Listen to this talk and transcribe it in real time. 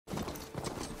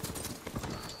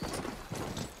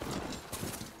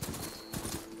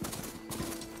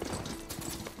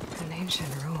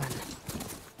ancient ruin.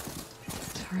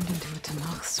 Turned into a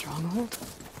Tanakh stronghold?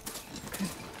 Could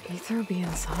Ether be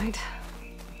inside?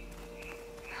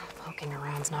 Poking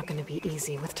around's not gonna be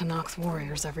easy with Tanakh's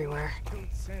warriors everywhere.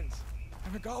 Don't sense.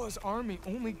 Regala's army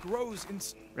only grows in...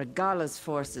 Regala's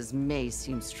forces may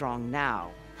seem strong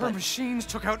now. Her machines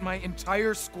took out my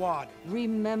entire squad.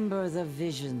 Remember the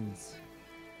visions.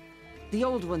 The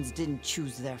old ones didn't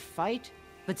choose their fight,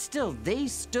 but still they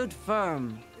stood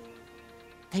firm.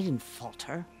 They didn't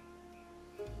falter.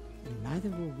 And neither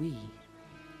will we.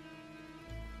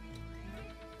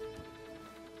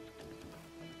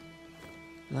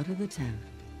 Blood of the Ten.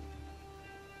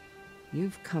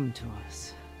 You've come to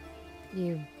us.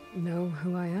 You know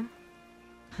who I am?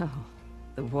 Oh,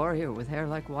 the warrior with hair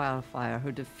like wildfire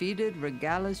who defeated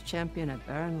Regala's champion at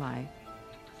Barren Light.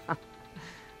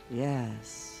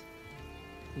 Yes,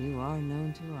 you are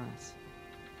known to us.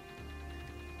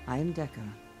 I am Dekka,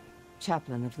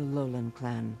 chaplain of the Lowland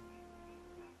clan.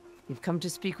 You've come to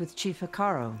speak with Chief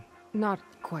Hekarro. Not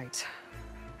quite.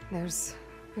 There's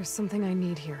something I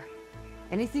need here.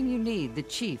 Anything you need, the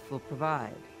chief will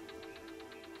provide.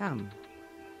 Come.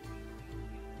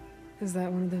 Is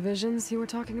that one of the visions you were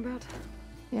talking about?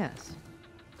 Yes.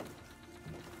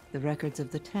 The records of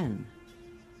the 10.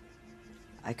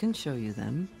 I can show you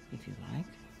them, if you like.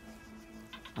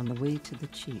 On the way to the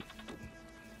chief.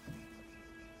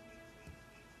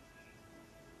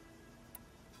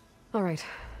 All right,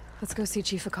 let's go see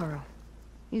Chief Hekarro.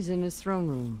 He's in his throne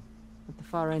room, at the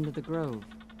far end of the grove.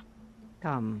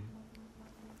 Come.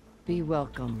 Be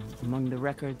welcome among the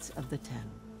records of the 10.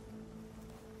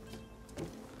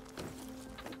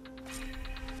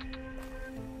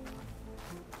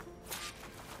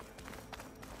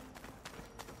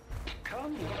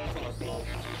 Come,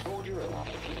 soldier of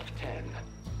Fleet 10.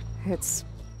 It's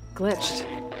glitched.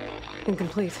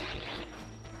 Incomplete.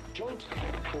 Joint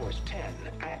Force 10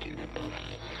 active.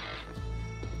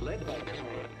 Led by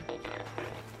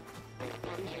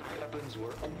weapons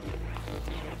were...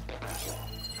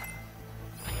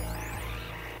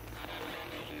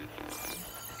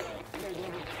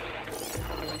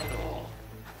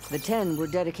 The 10 were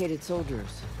dedicated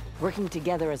soldiers, working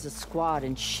together as a squad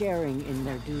and sharing in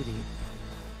their duty.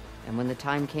 And when the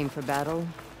time came for battle,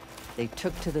 they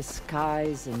took to the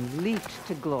skies and leaped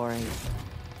to glory.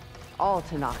 All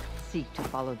Tanakh seek to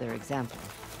follow their example.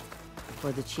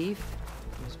 For the chief,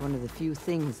 it was one of the few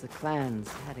things the clans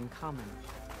had in common.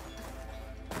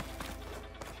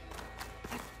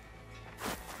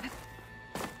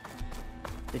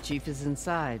 The chief is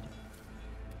inside.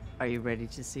 Are you ready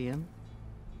to see him?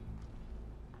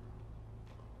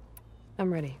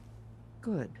 I'm ready.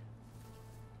 Good.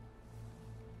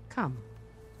 Come.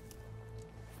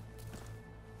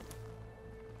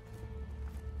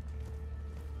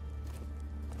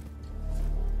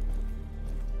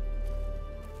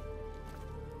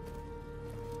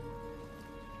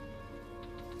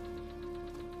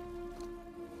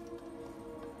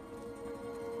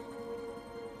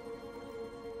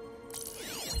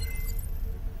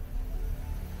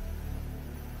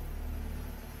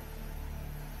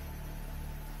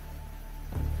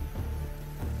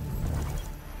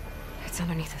 It's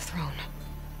underneath the throne.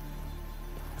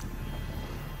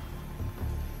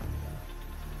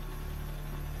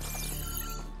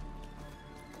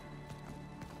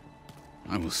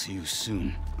 I will see you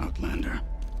soon, Outlander.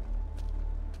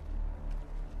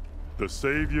 The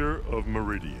Savior of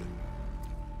Meridian.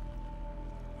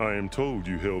 I am told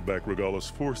you held back Regala's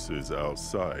forces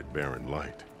outside Barren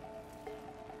Light.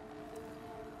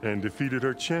 And defeated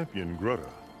her champion, Grutta,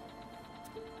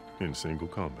 in single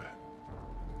combat.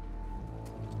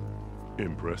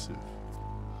 Impressive.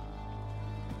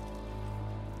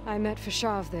 I met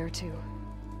Fashav there, too.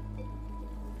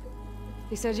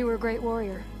 He said you were a great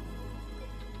warrior.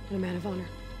 And a man of honor.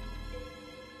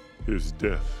 His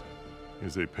death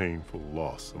is a painful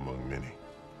loss among many.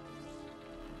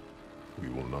 We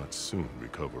will not soon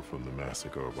recover from the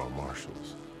massacre of our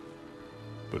marshals.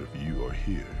 But if you are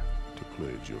here to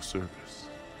pledge your service,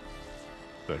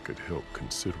 that could help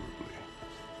considerably.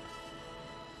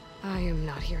 I am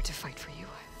not here to fight for you.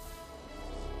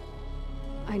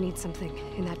 I need something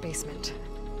in that basement.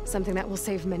 Something that will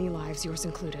save many lives, yours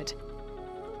included.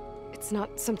 It's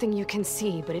not something you can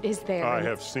see, but it is there. I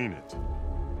have seen it.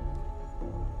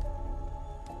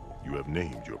 You have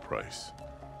named your price.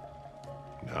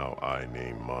 Now I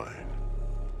name mine.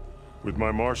 With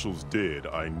my marshals dead,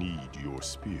 I need your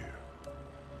spear.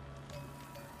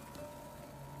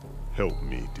 Help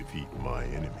me defeat my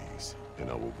enemies, and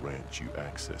I will grant you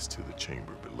access to the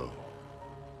chamber below.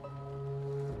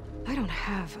 I don't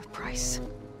have a price.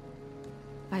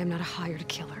 I am not a hired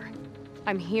killer.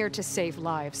 I'm here to save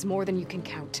lives, more than you can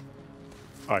count.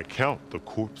 I count the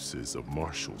corpses of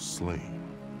marshals slain.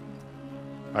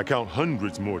 I count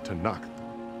hundreds more Tanakh,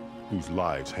 whose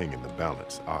lives hang in the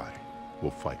balance. I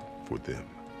will fight for them.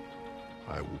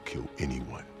 I will kill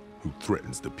anyone who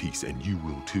threatens the peace, and you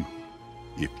will too,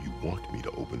 if you want me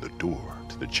to open the door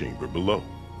to the chamber below.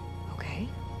 Okay.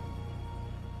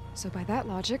 So by that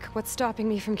logic, what's stopping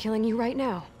me from killing you right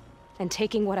now? And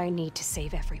taking what I need to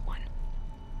save everyone?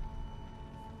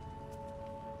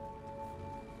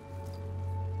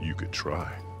 You could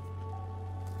try.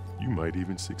 You might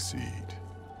even succeed.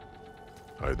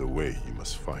 Either way, you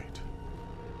must fight.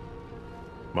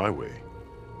 My way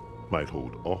might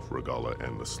hold off Regalla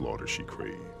and the slaughter she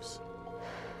craves.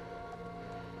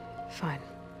 Fine.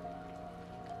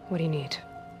 What do you need?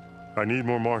 I need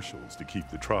more marshals to keep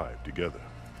the tribe together.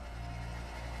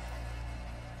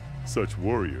 Such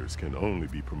warriors can only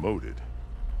be promoted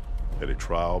at a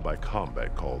trial by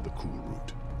combat called the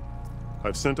Kulrut.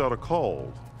 I've sent out a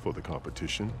call for the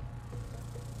competition,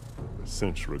 but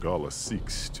since Regalla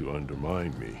seeks to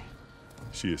undermine me,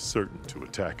 she is certain to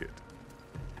attack it.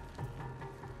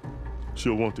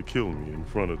 She'll want to kill me in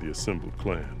front of the assembled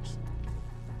clans.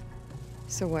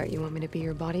 So what, you want me to be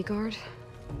your bodyguard?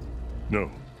 No,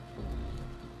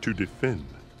 to defend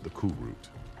the Kulrut.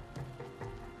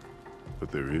 But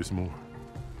there is more.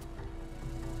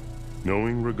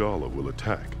 Knowing Regalla will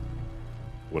attack,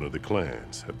 one of the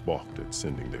clans have balked at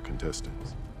sending their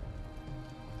contestants.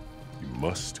 You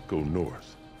must go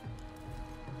north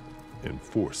and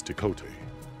force Tekote,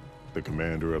 the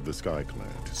commander of the Sky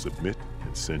Clan, to submit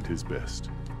and send his best.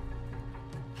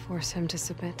 Force him to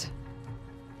submit?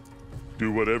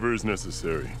 Do whatever is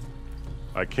necessary.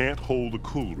 I can't hold the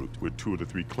Kulrut with 2 of the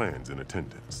 3 clans in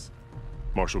attendance.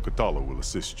 Marshal KOTALLO will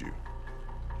assist you.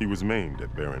 He was maimed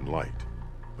at Barren Light,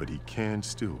 but he can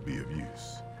still be of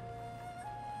use.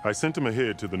 I sent him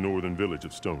ahead to the northern village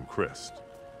of Stone Crest.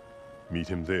 Meet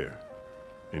him there,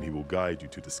 and he will guide you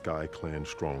to the Sky Clan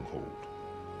stronghold.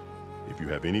 If you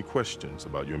have any questions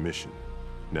about your mission,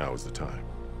 now is the time.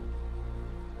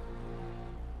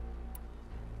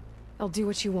 I'll do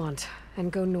what you want,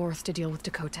 and go north to deal with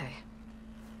Tekote.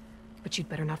 But you'd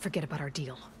better not forget about our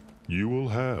deal. You will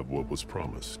have what was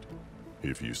promised,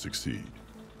 if you succeed.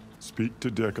 Speak to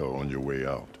Dekka on your way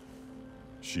out.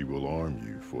 She will arm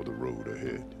you for the road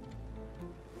ahead.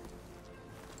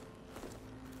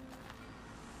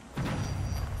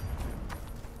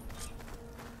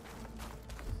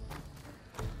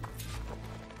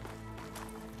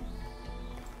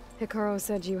 Hikaru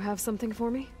said you have something for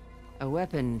me? A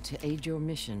weapon to aid your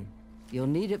mission. You'll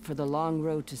need it for the long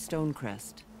road to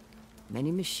Stonecrest.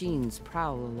 Many machines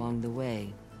prowl along the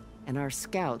way, and our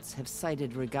scouts have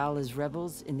sighted Regalla's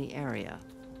rebels in the area.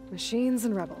 Machines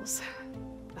and rebels.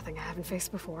 Nothing I haven't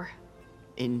faced before.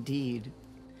 Indeed.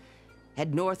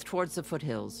 Head north towards the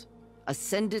foothills.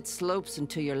 Ascend its slopes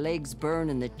until your legs burn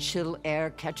and the chill air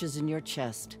catches in your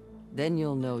chest. Then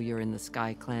you'll know you're in the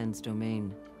Sky Clan's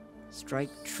domain. Strike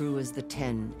true as the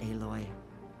 10, Aloy.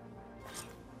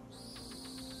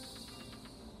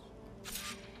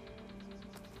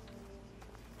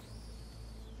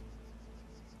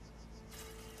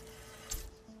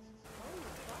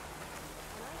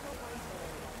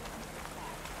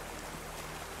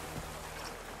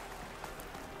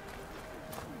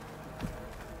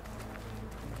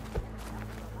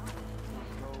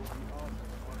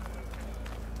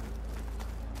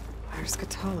 There's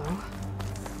KOTALLO.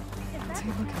 What's he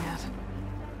looking at?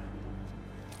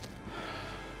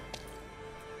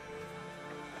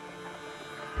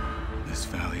 This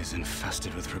valley is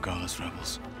infested with Regalla's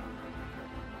rebels.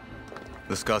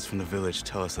 The scouts from the village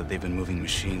tell us that they've been moving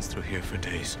machines through here for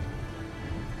days.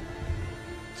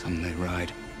 Some they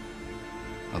ride,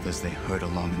 others they herd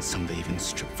along, and some they even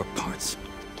strip for parts.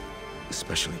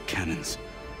 Especially cannons.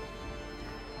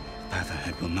 The path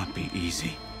ahead will not be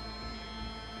easy.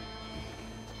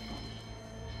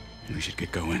 We should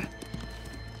get going.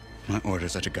 My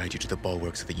orders are to guide you to the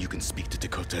bulwark so that you can speak to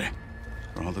Tekote.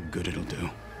 For all the good it'll do.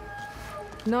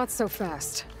 Not so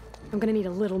fast. I'm gonna need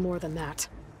a little more than that.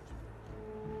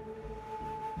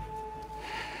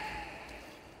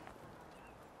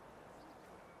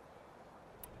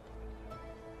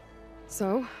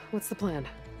 So, what's the plan?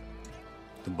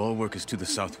 The bulwark is to the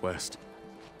southwest.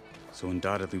 So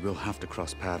undoubtedly we'll have to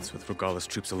cross paths with Regalla's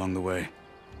troops along the way.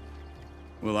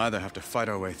 We'll either have to fight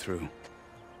our way through,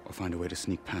 or find a way to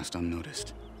sneak past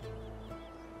unnoticed.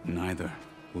 Neither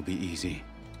will be easy.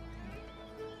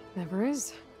 Never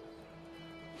is.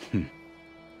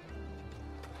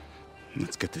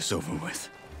 Let's get this over with.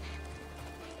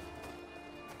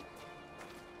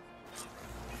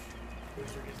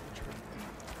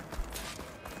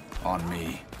 On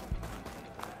me.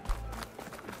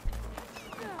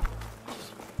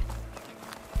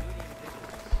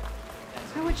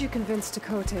 How would you convince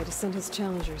Tekote to send his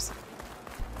challengers?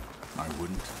 I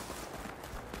wouldn't.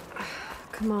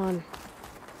 Come on.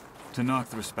 To knock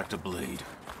the respect of blade,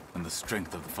 and the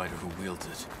strength of the fighter who wields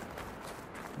it.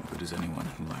 What good is anyone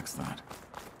who lacks that?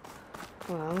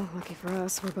 Well, lucky for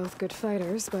us, we're both good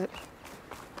fighters, but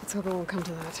let's hope it won't come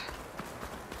to that.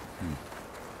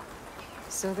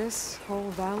 So this whole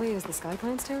valley is the Sky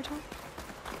Clan's territory?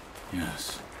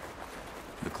 Yes.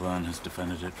 The clan has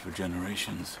defended it for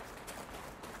generations.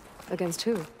 Against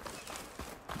who?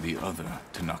 The other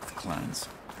Tanakh clans.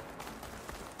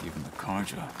 Even the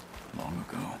Karja, long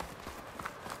ago.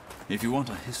 If you want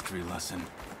a history lesson,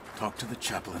 talk to the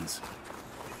chaplains.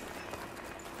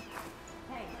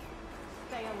 Hey,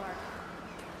 stay alert.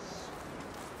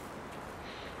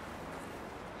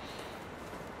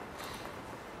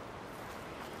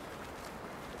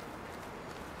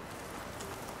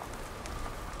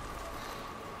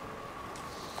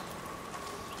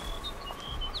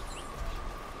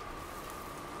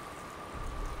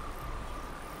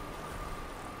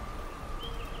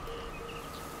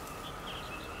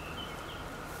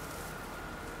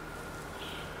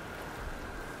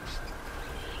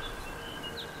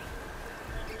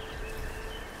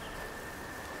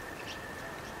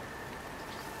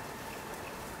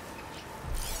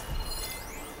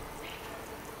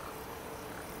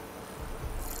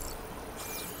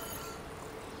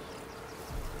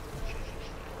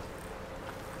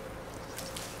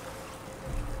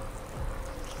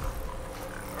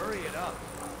 Hurry it up.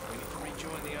 We need to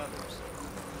rejoin the others.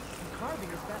 I'm carving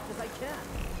as fast as I can.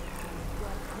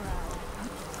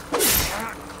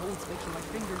 Cold's making my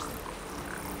fingers.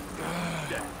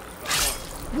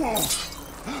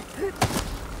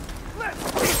 Let's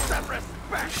keep some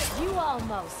respect! You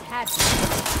almost had me.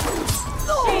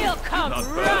 She'll come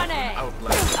running!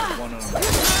 Outlast one on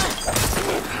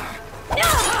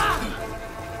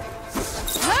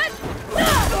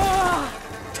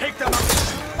Take them out!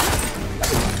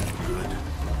 Good.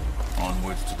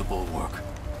 Onwards to the bulwark.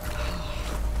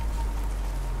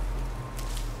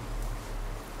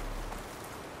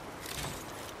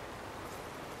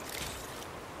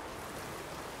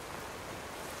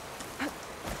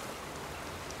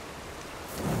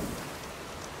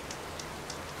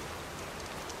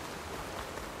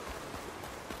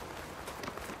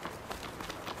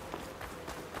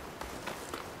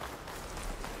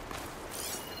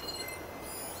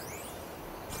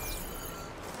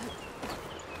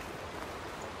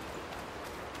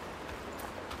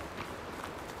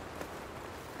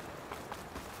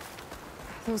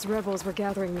 Those rebels were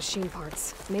gathering machine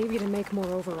parts, maybe to make more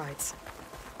overrides.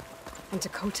 And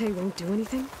Tekote won't do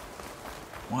anything?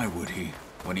 Why would he,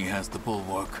 when he has the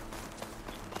bulwark?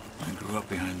 I grew up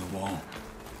behind the wall.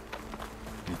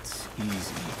 It's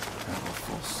easy to have a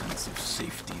false sense of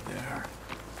safety there.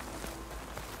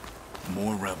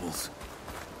 More rebels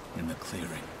in the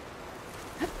clearing.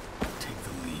 Take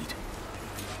the lead.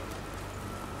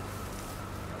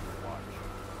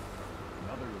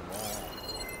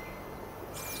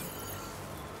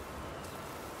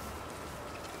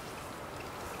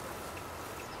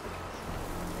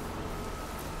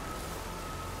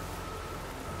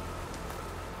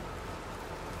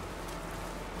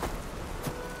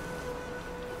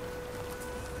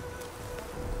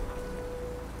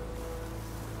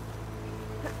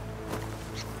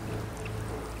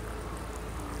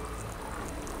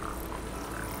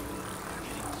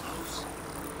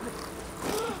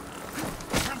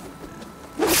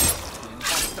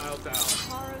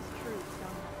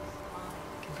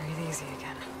 Easy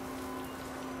again.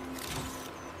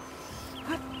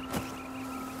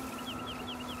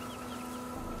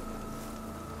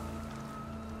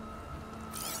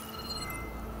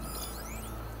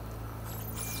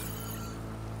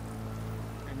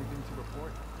 Anything to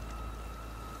report?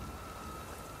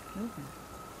 Movement.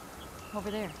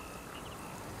 Over there.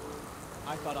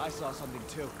 I thought I saw something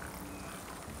too.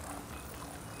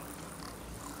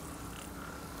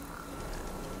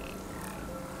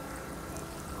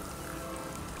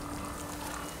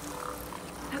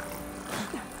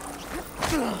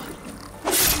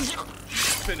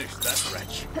 Finish that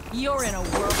wretch. You're in a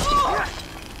world.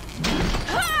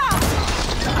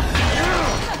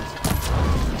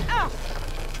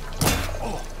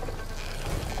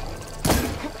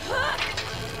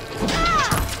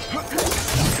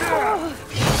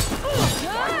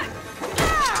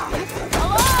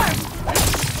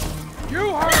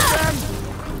 You heard them!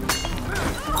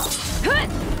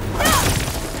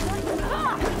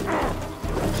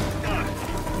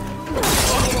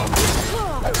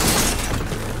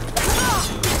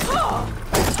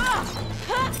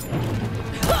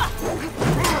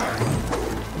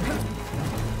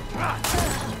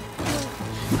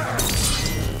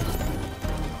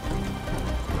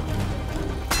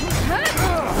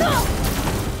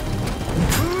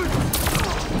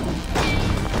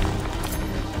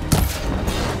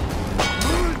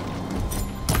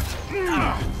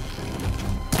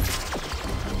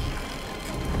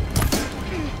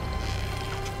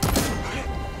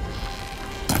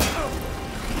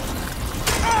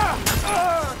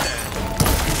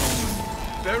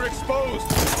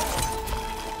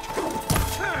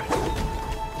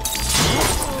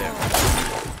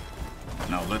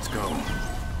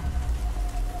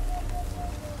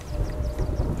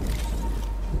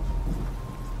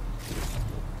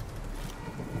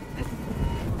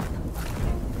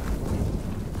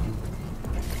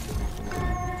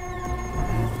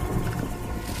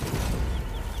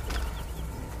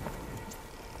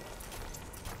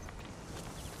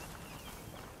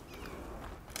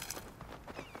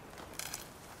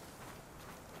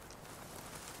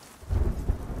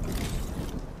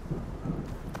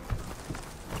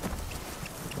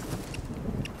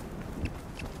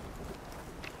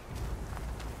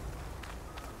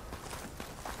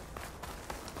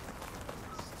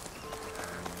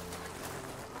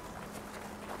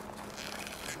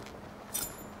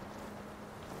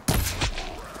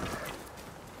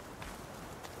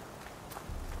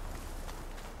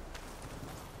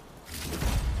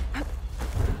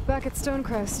 Back at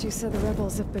Stonecrest, you said the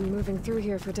rebels have been moving through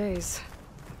here for days.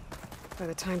 By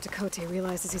the time Tekote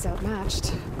realizes he's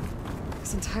outmatched,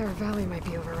 this entire valley might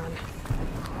be overrun.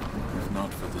 If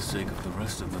not for the sake of the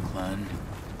rest of the clan,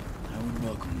 I would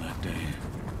welcome that day.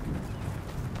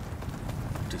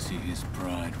 To see his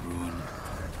pride ruined.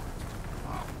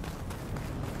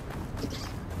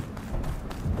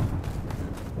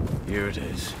 Here it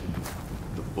is.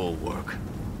 The bulwark.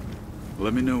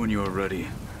 Let me know when you are ready,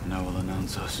 and I will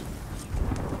announce us.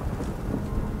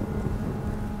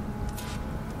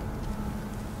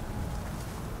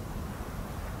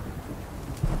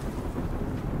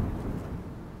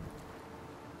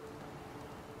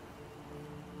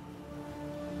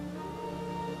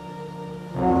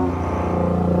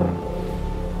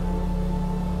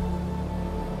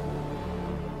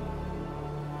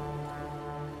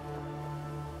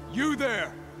 You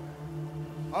there!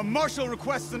 A marshal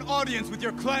requests an audience with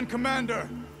your clan commander.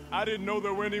 I didn't know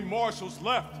there were any marshals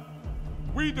left.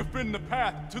 We defend the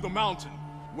path to the mountain.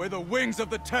 Where the wings of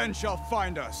the Ten shall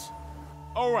find us.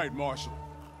 All right, Marshal.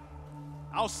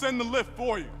 I'll send the lift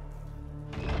for you.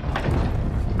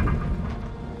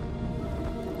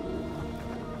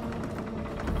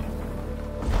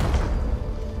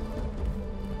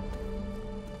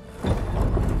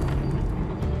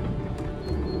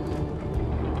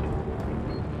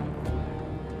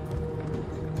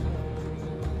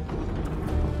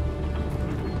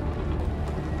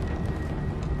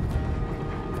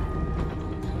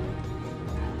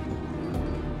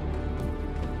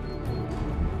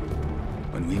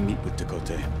 When we meet with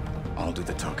Tekote, I'll do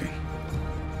the talking.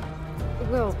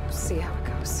 We'll see how it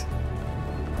goes.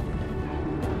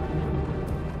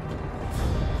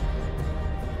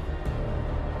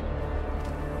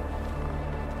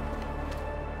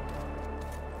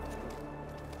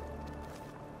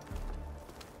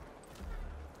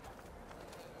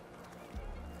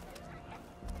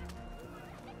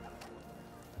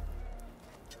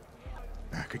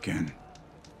 Back again.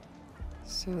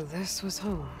 So this was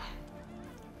home.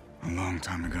 A long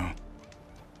time ago.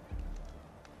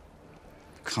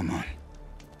 Come on.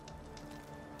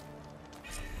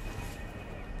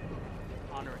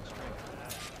 Honor and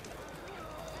strength.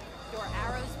 Your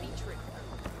arrows be true.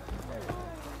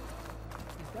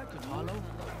 Is that KOTALLO?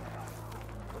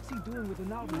 What's he doing with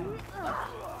an outlander?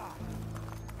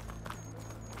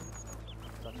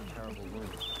 Such a terrible wound.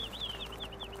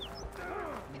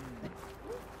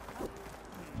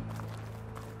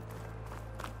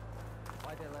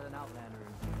 Why'd they let an outlander in?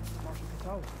 Marshal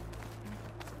KOTALLO.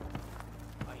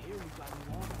 I hear you got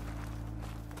new armor.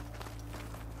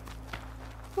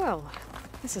 Well,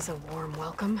 this is a warm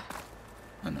welcome.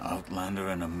 An outlander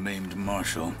and a maimed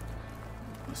marshal.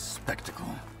 A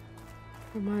spectacle.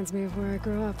 Reminds me of where I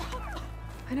grew up.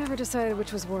 I never decided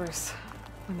which was worse.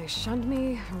 When they shunned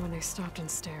me, or when they stopped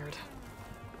and stared.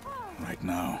 Right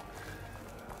now.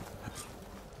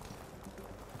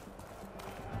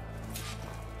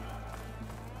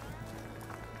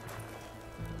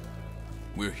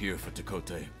 We're here for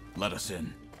Tekote. Let us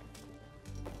in.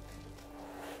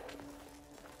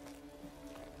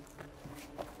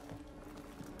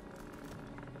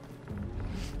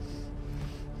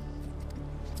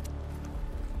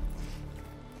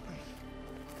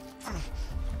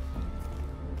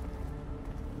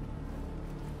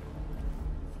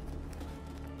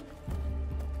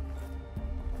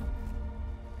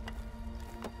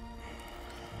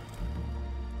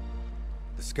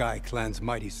 The Sky Clan's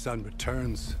mighty son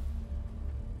returns.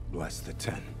 Bless the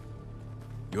Ten.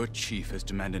 Your chief has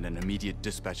demanded an immediate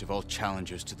dispatch of all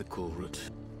challengers to the cool route.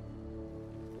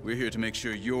 We're here to make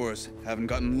sure yours haven't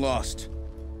gotten lost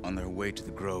on their way to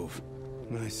the Grove.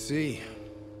 I see.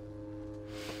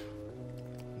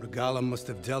 Regala must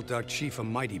have dealt our chief a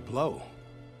mighty blow,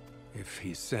 if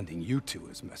he's sending you two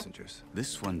as messengers.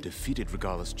 This one defeated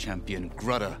Regala's champion,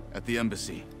 Grudda, at the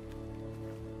embassy.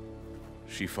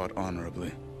 She fought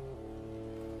honorably.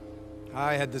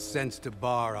 I had the sense to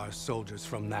bar our soldiers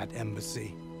from that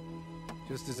embassy.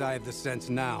 Just as I have the sense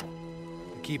now,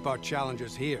 to keep our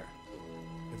challengers here.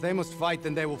 If they must fight,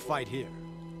 then they will fight here.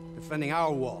 Defending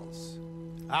our walls.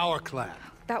 Our clan.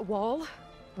 That wall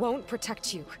won't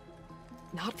protect you.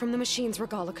 Not from the machines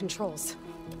Regala controls.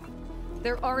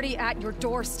 They're already at your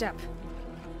doorstep.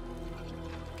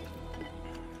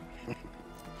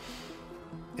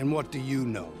 And what do you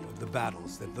know of the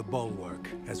battles that the Bulwark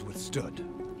has withstood?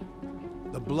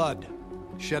 The blood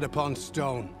shed upon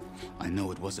stone. I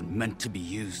know it wasn't meant to be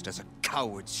used as a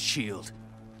coward's shield.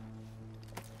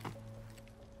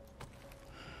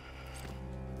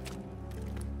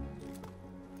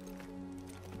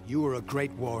 You were a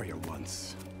great warrior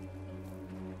once.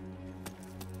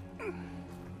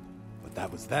 But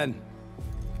that was then.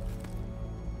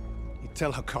 You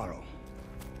tell Hikaru,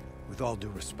 with all due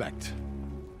respect,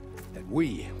 that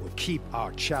we will keep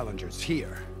our challengers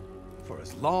here for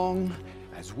as long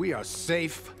as we are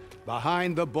safe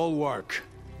behind the bulwark.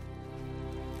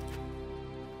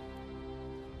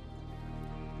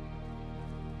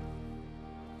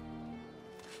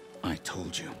 I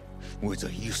told you, words are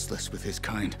useless with his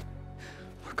kind.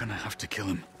 We're gonna have to kill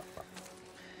him.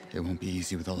 It won't be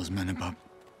easy with all his men above.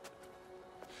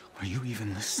 Are you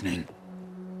even listening?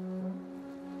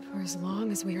 For as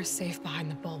long as we are safe behind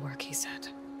the bulwark, he said.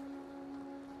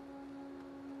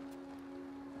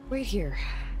 Wait here.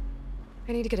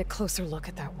 I need to get a closer look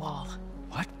at that wall.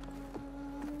 What?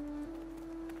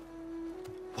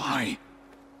 Why?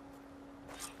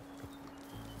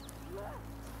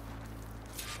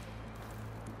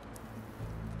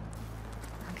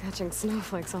 I'm catching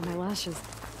snowflakes on my lashes.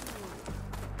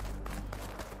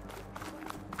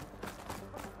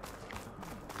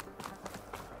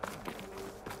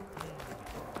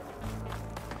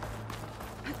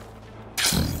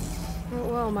 That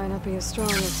wall might not be as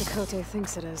strong as Kote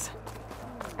thinks it is.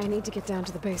 I need to get down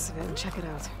to the base of it and check it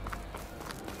out.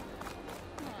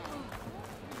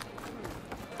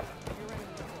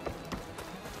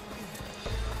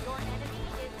 Your enemy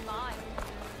is mine.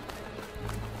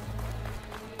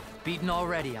 Beaten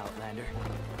already, Outlander.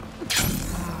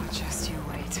 Oh, just you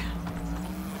wait.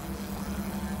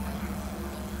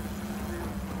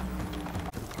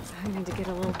 I need to get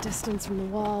a little distance from the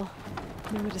wall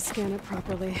in order to scan it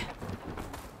properly.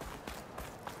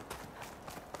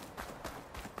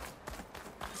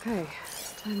 Okay,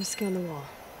 time to scan the wall.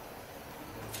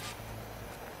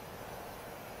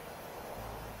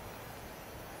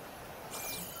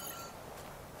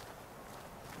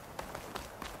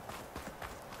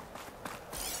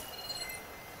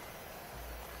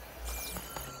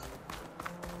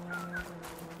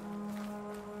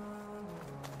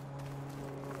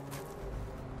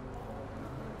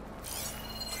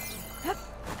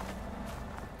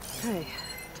 Okay,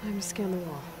 time to scan the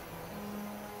wall.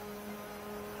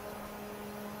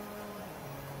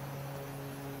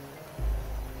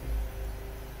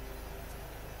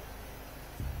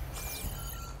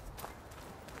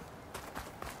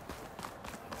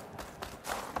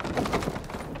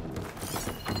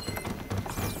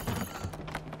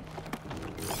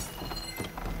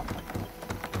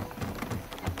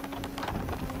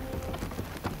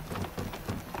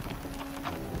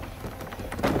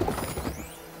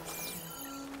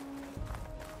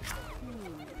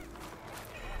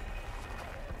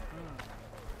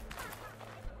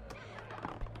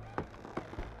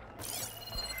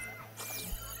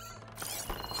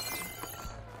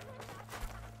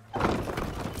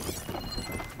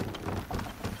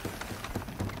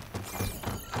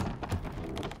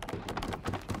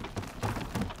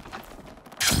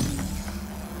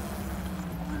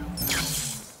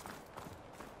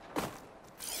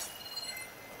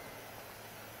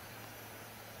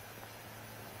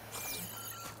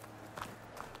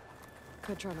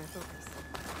 Could try my focus.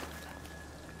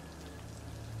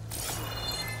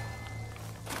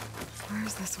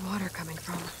 Where's this water coming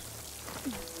from?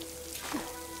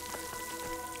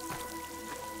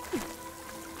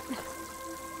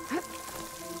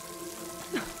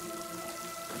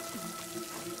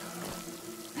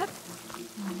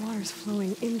 The water's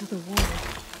flowing into the wall.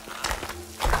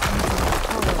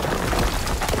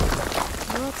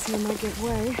 The rocks here might give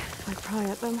way if I pry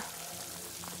at them.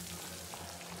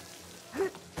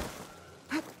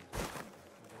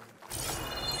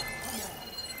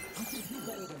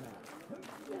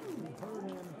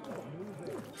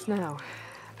 Now,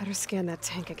 better scan that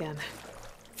tank again.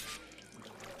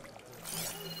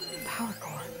 Power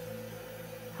core.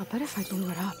 I'll bet if I blew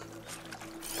it up.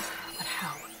 But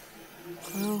how?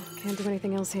 Well, can't do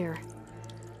anything else here.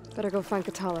 Better go find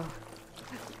KOTALLO.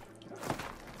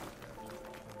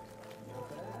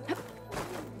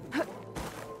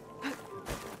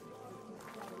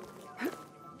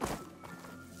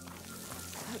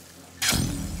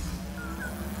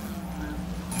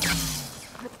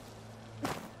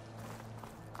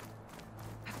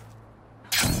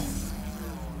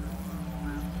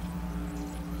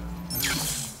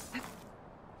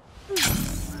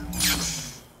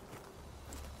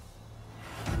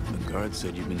 The guard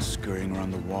said you've been scurrying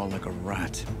around the wall like a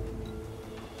rat.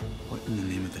 What in the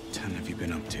name of the Ten have you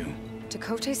been up to?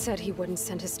 Kote said he wouldn't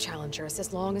send his challengers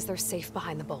as long as they're safe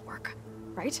behind the bulwark,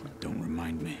 right? Don't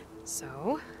remind me.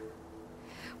 So,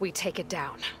 we take it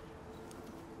down.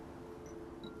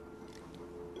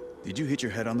 Did you hit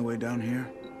your head on the way down here?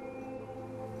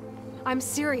 I'm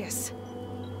serious.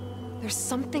 There's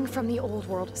something from the old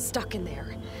world stuck in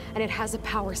there, and it has a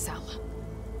power cell.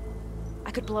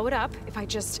 I could blow it up if I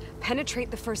just penetrate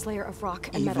the first layer of rock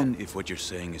and metal. Even if what you're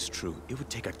saying is true, it would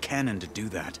take a cannon to do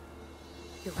that.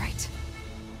 You're right.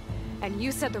 And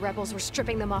you said the rebels were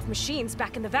stripping them off machines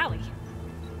back in the valley.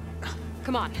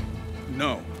 Come on.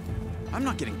 No. I'm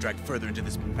not getting dragged further into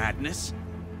this madness.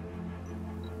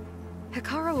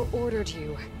 Hikaru ordered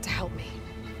you to help me.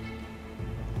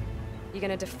 You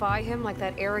gonna defy him like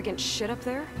that arrogant shit up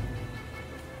there?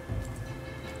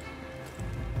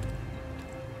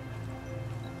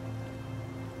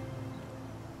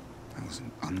 That was an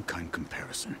unkind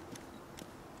comparison.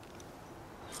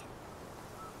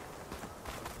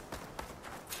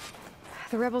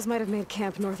 The rebels might have made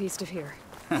camp northeast of here.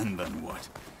 And then what?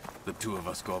 The two of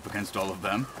us go up against all of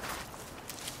them?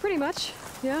 Pretty much,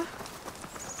 yeah.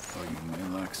 Oh, you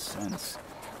may lack sense,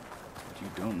 but you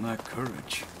don't lack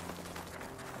courage.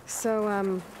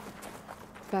 So,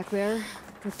 back there,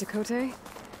 with Dakota,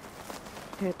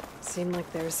 it seemed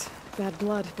like there's bad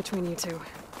blood between you two.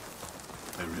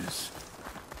 There is.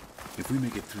 If we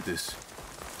make it through this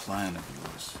plan of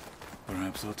yours,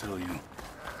 perhaps I'll tell you.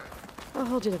 I'll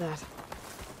hold you to that.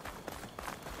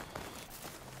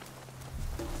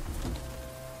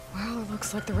 Well, it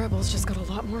looks like the rebels just got a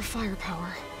lot more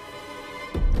firepower.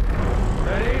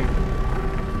 Ready?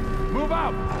 Move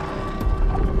out!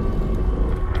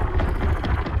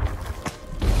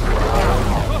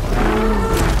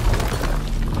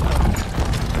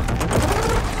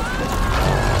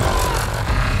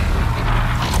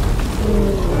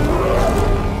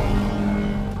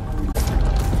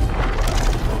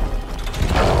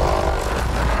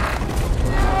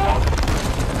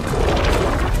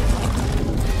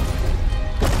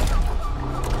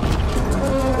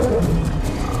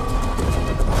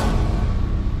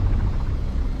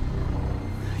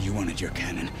 Your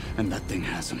cannon, and that thing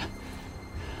has him.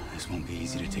 This won't be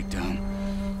easy to take down,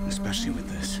 especially with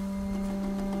this.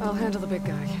 I'll handle the big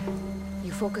guy.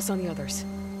 You focus on the others.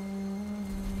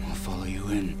 I'll follow you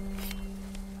in.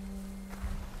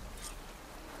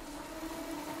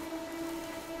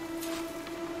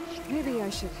 Maybe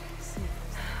I should see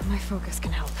if my focus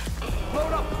can help.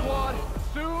 Load up, squad!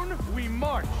 Soon we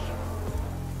march!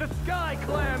 The Sky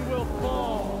Clan will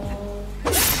fall!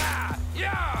 Ah,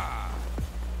 yeah!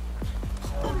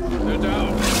 They're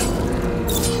down.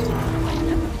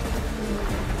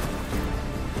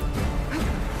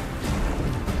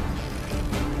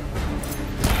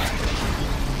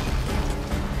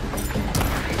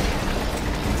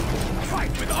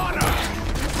 Fight with honor!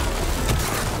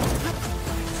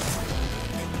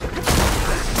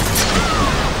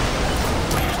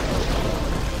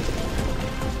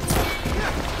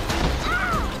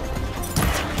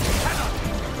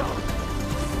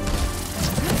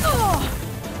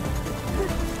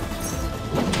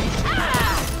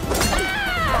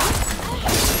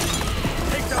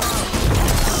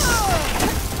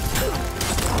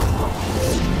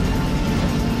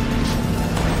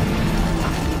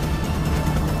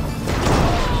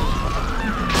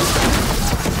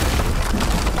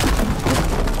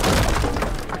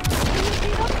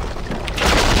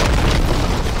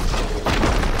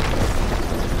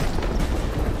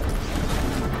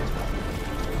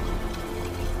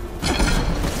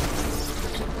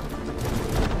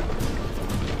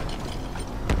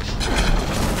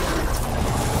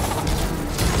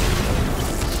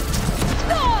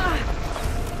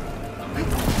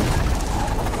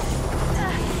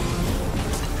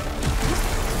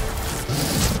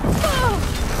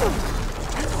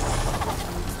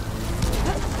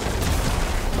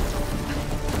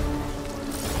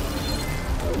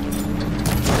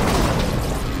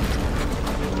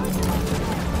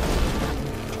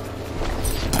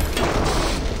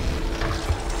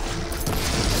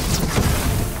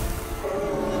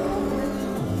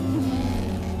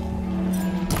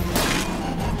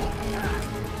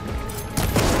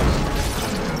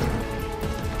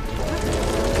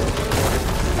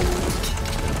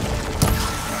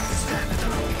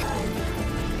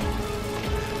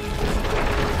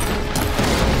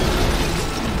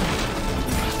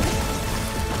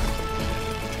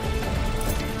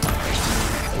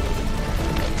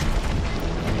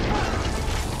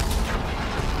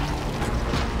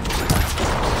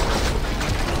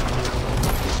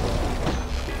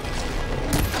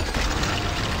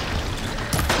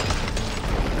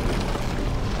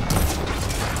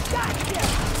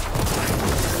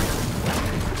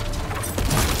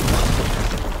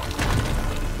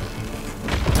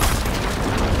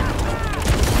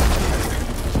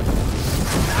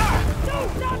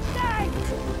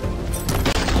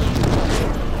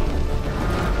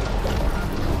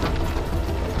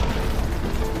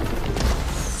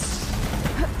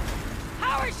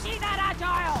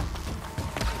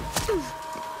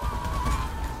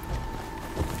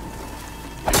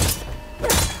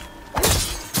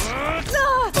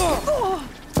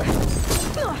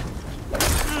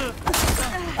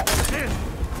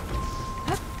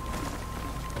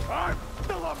 I'm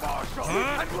still a marshal,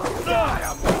 and will die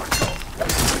a marshal!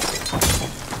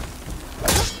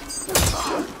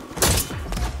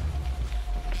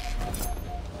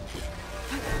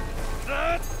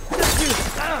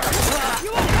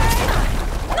 You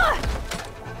okay?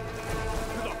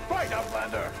 To the fight,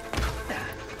 Outlander!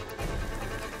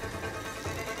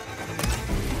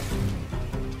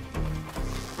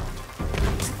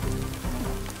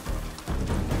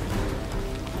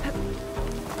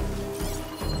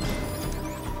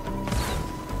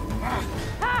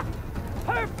 Ha!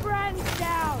 Her friend's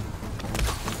down!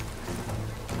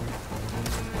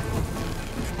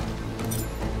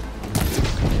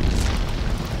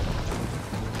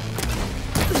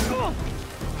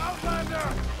 Outlander!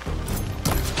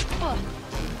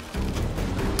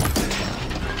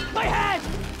 My head!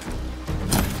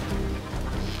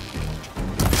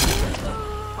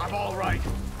 I'm all right.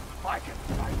 I can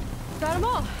fight. Got them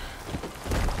all.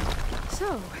 So,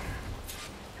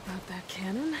 about that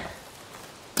cannon?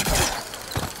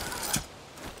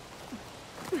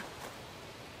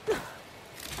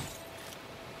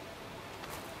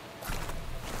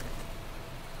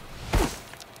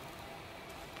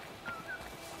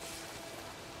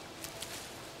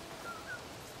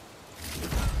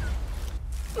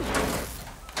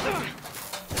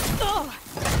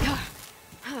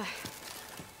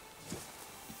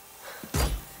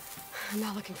 I'm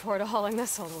not looking forward to hauling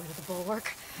this all the way to the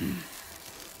bulwark.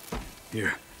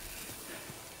 Here.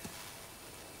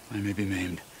 I may be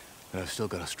maimed, but I've still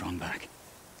got a strong back.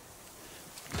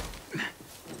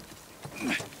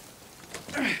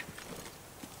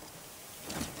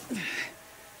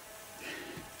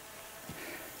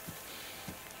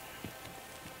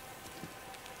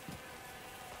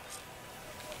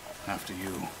 After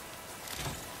you.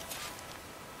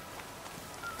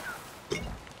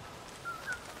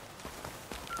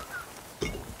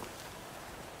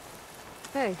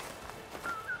 Hey,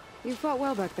 you fought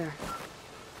well back there.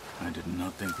 I did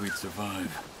not think we'd survive.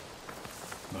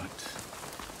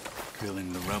 But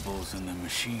killing the rebels and the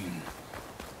machine,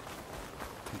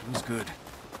 it was good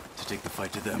to take the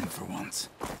fight to them for once.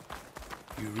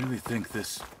 You really think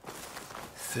this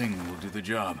thing will do the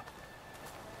job?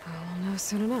 I'll know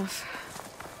soon enough.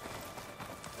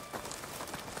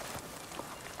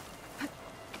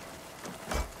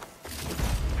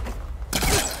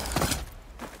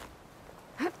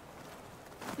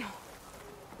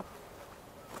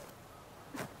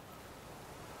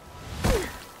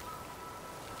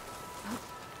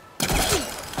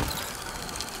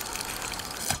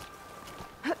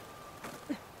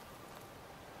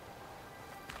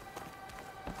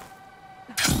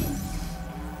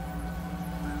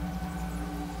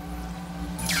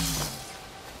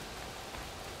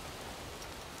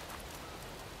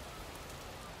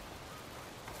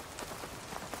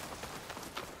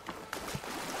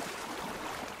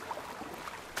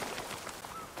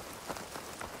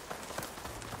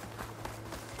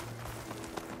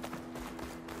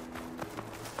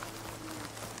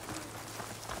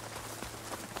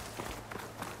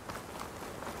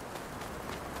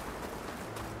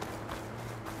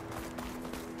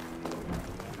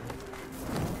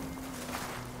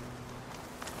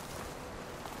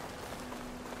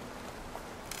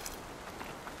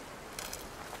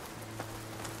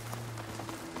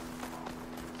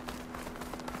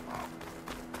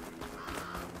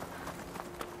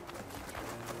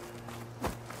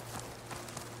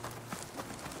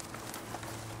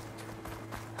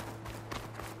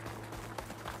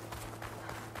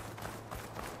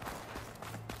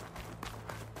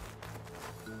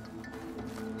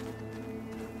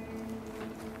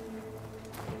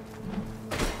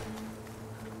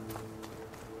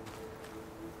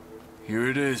 Here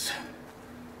it is.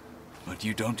 But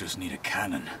you don't just need a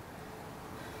cannon.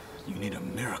 You need a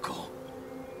miracle.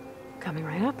 Coming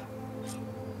right up.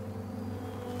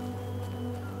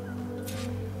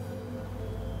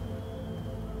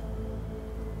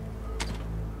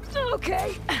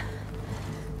 Okay.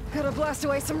 Gotta blast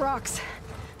away some rocks,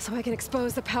 so I can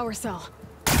expose the power cell.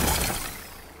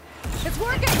 It's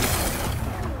working!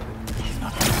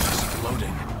 Nothing is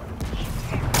exploding.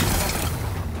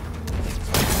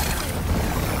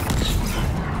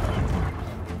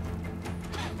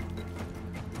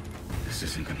 This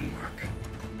isn't gonna work.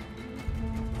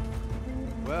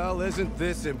 Well, isn't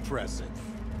this impressive?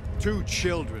 2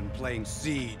 children playing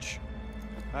siege.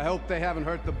 I hope they haven't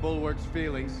hurt the bulwark's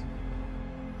feelings.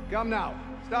 Come now,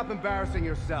 stop embarrassing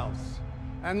yourselves.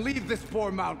 And leave this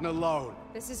poor mountain alone.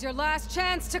 This is your last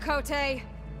chance, Takote.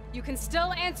 You can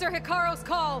still answer Hikaru's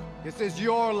call. This is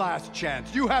your last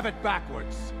chance. You have it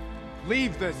backwards.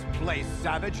 Leave this place,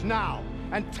 savage, now.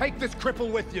 And take this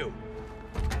cripple with you.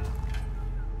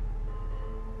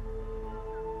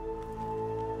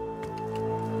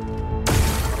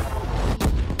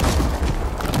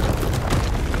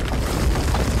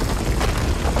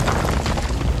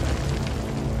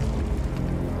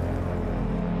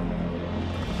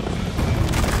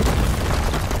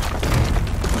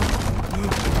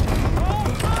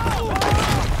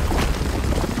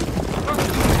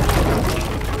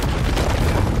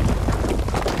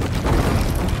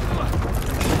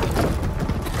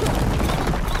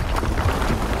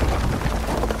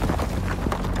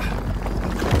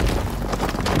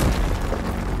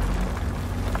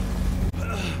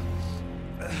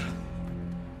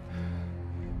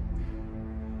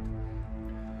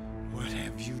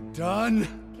 Done?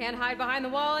 Can't hide behind the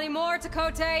wall anymore,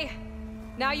 Takote.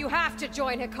 Now you have to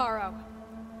join Hikaru.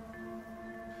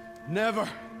 Never.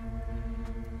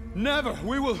 Never.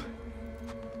 We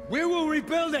will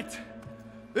rebuild it.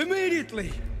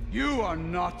 Immediately. You are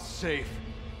not safe.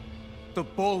 The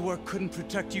bulwark couldn't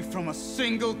protect you from a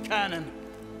single cannon,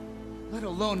 let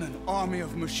alone an army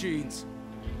of machines.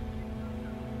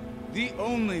 The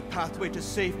only pathway to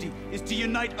safety is to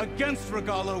unite against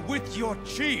Regalo with your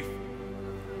chief.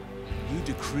 You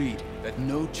decreed that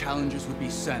no challengers would be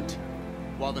sent,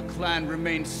 while the clan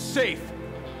remained safe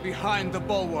behind the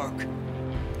bulwark.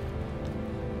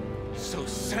 So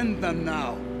send them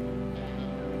now.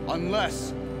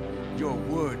 Unless your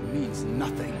word means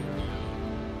nothing.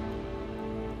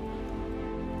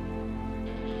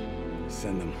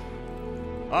 Send them.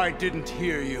 I didn't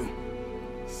hear you.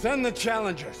 Send the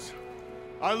challengers.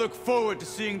 I look forward to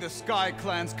seeing the Sky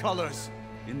Clan's colors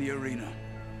in the arena.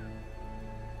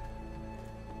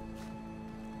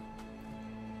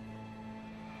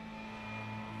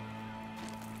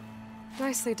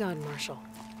 Nicely done, Marshal.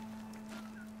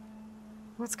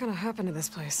 What's gonna happen to this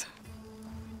place?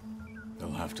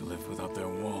 They'll have to live without their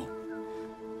wall.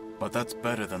 But that's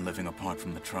better than living apart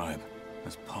from the tribe,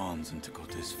 as pawns in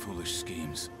Takote's foolish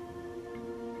schemes.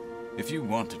 If you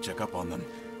want to check up on them,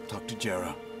 talk to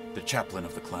Jera, the chaplain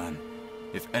of the clan.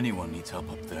 If anyone needs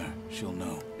help up there, she'll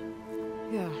know.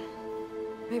 Yeah,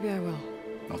 maybe I will.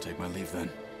 I'll take my leave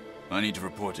then. I need to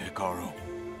report to Hikaru.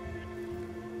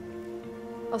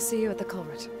 I'll see you at the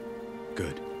culvert.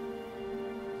 Good.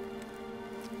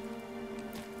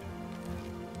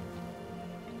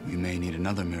 We may need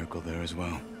another miracle there as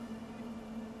well.